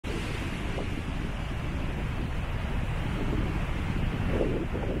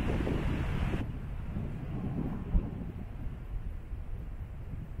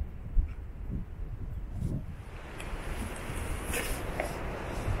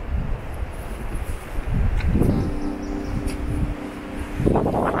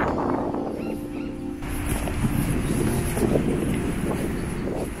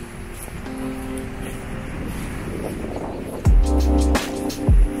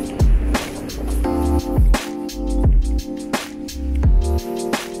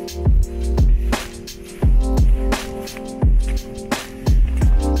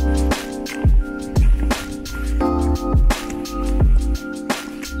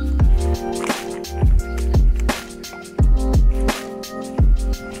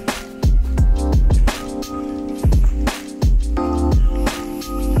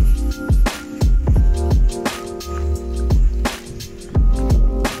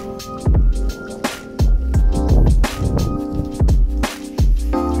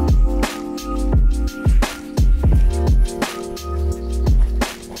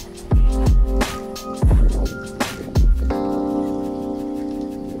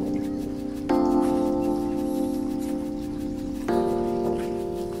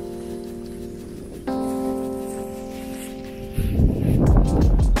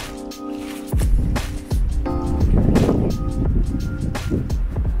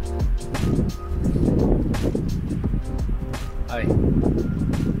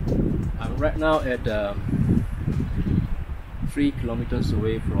right now at 3 kilometers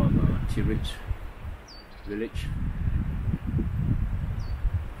away from Tirich village.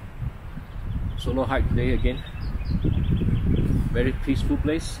 Solo hike today again. Very peaceful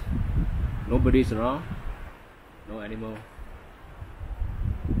place. Nobody's around. No animal.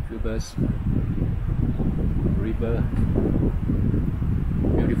 Few birds. River.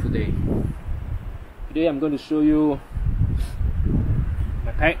 Beautiful day. Today I'm going to show you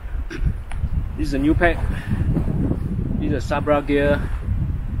my pack. This is a new pack. This is a Sabra Gear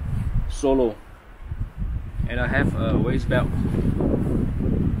Solo, and I have a waist belt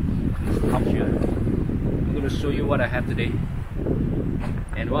up here. I'm going to show you what I have today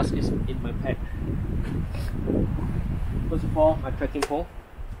and what is in my pack. First of all, my trekking pole.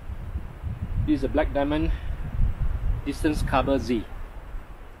 This is a Black Diamond Distance Cover Z.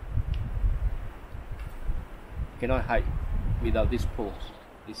 Cannot hike without this pole.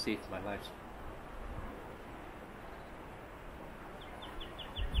 This saved my life.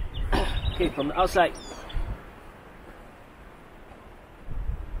 Okay, from the outside,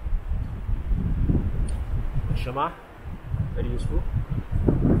 Shama, very useful.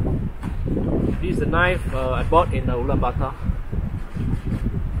 This is the knife I bought in Ulaanbaatar.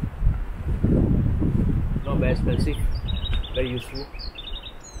 Not very expensive, very useful.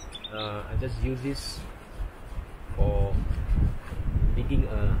 I just use this for digging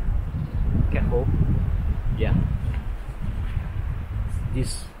a cat hole. Yeah,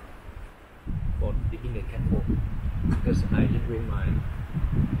 this for digging a cat hole because I didn't bring my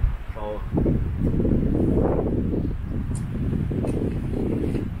trowel.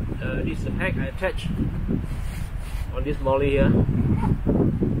 This is the pack I attached on this molly here.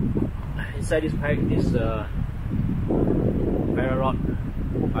 Inside this pack is a Ferrarod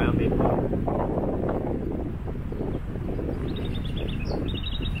iron maple.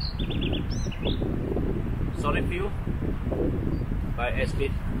 Solid fuel by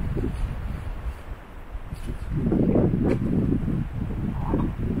S-Bit.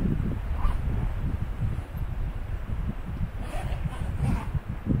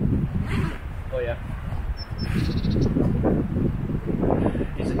 Oh yeah,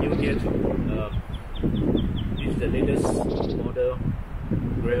 this is a new gear too. This is the latest model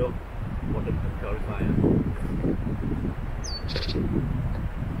grill water purifier.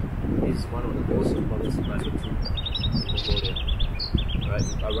 This is one of the most important supplies in Mongolia. Alright,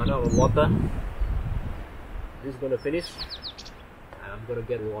 if I run out of water, this is going to finish, and I'm going to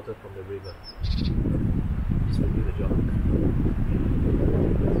get water from the river. This will do the job.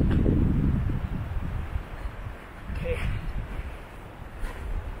 Okay.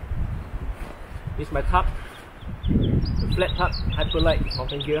 This is my tub, the flat tub Hyperlight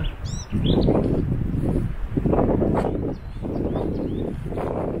mountain gear.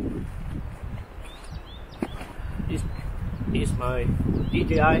 This is my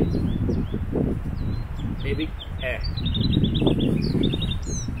DJI Mavic Air.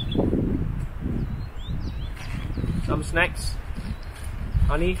 Some snacks,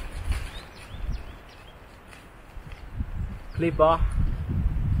 honey, Clif bar,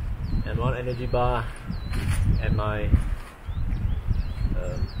 and one energy bar, and my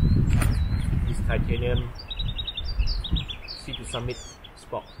this titanium C2 Summit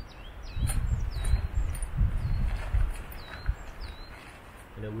Spot,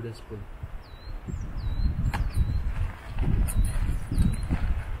 and a wooden spoon.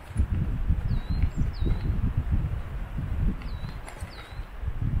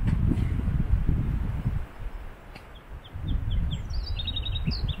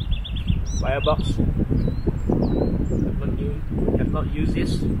 Firebox. Have not used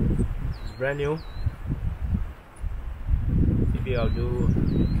this. It's brand new. Maybe I'll do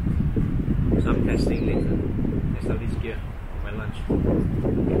some testing later. Test out this gear for my lunch.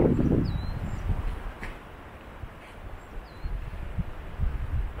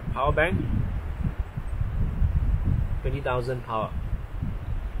 A power bank. 20,000 power.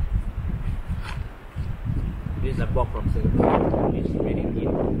 This I bought from Singapore. It's ready to eat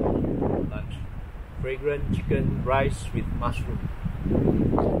lunch. Fragrant chicken rice with mushroom,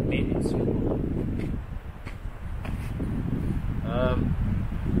 made in Singapore.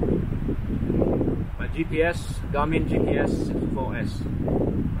 My GPS, Garmin GPS 64S.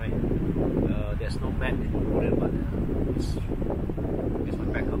 Right. There's no map included, but it's my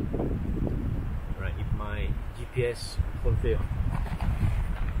backup. Right. If my GPS phone fail.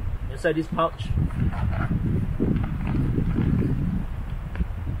 Inside this pouch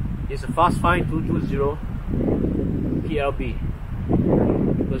is a Fast Find 220 PLB,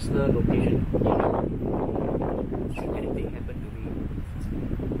 personal location. Should anything happen to me,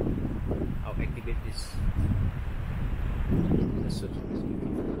 I'll activate this. And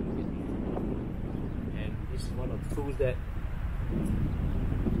this is one of the tools that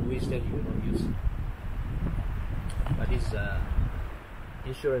you wish that you will not use. But this is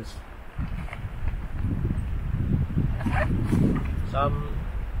insurance. Some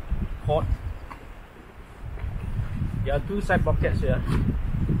cord. There are two side pockets here.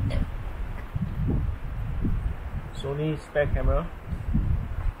 Sony spare camera.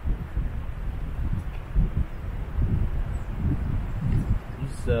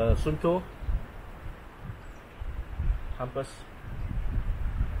 This is Sunto compass.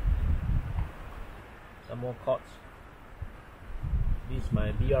 Some more cords. This is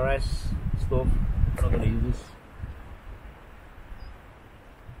my BRS stove. I'm not going to use this.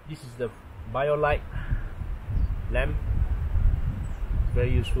 This is the BioLight lamp. It's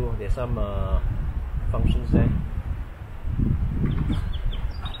very useful. There's some functions there.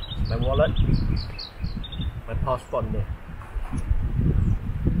 My wallet, my passport in there.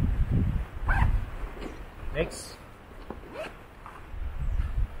 Next,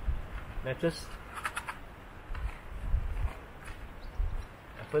 mattress.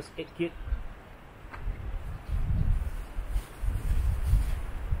 My first aid kit.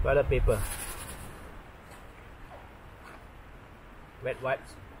 Toilet paper, wet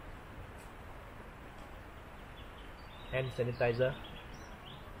wipes, hand sanitizer,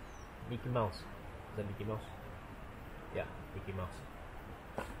 Mickey Mouse. Is that Mickey Mouse? Yeah, Mickey Mouse.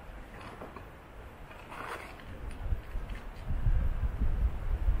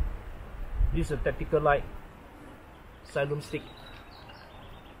 This is a tactical light, Asylum stick.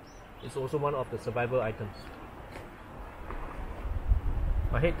 It's also one of the survival items.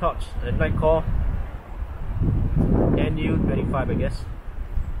 My head torch and night call, NU25 I guess.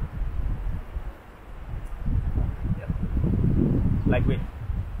 Yeah. Lightweight.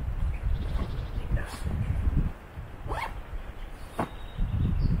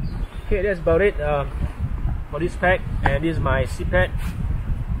 Okay, that's about it for this pack. And this is my seat pad.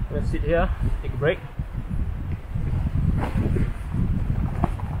 I'm gonna sit here, take a break.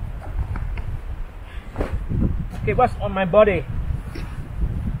 Okay, what's on my body?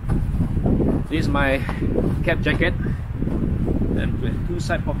 This is my cap jacket, and with two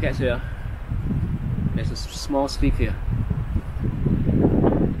side pockets here. There's a small sleeve here.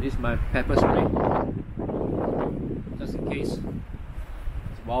 This is my pepper spray, just in case it's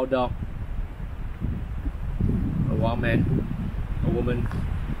a wild dog, a wild man, a woman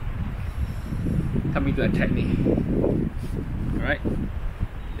coming to attack me. Alright,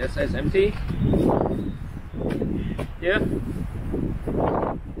 that's empty. Here.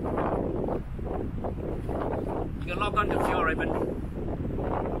 You can log on to Fjordhaven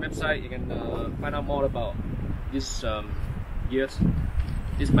website. You can find out more about this gears.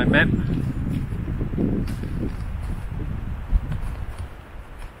 This is my map.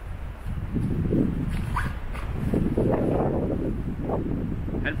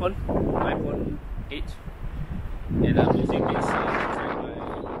 Handphone, iPhone 8, and I'm using this to track my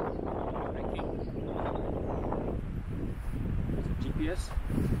ranking. GPS.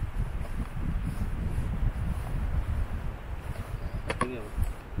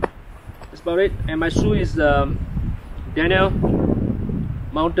 That's about it. And my shoe is Daniel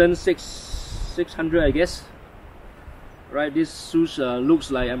Mountain 600 I guess. Right, this shoes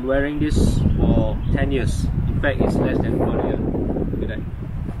looks like I'm wearing this for 10 years. In fact, it's less than 1 year. Look at that.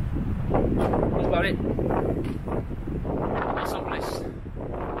 That's about it.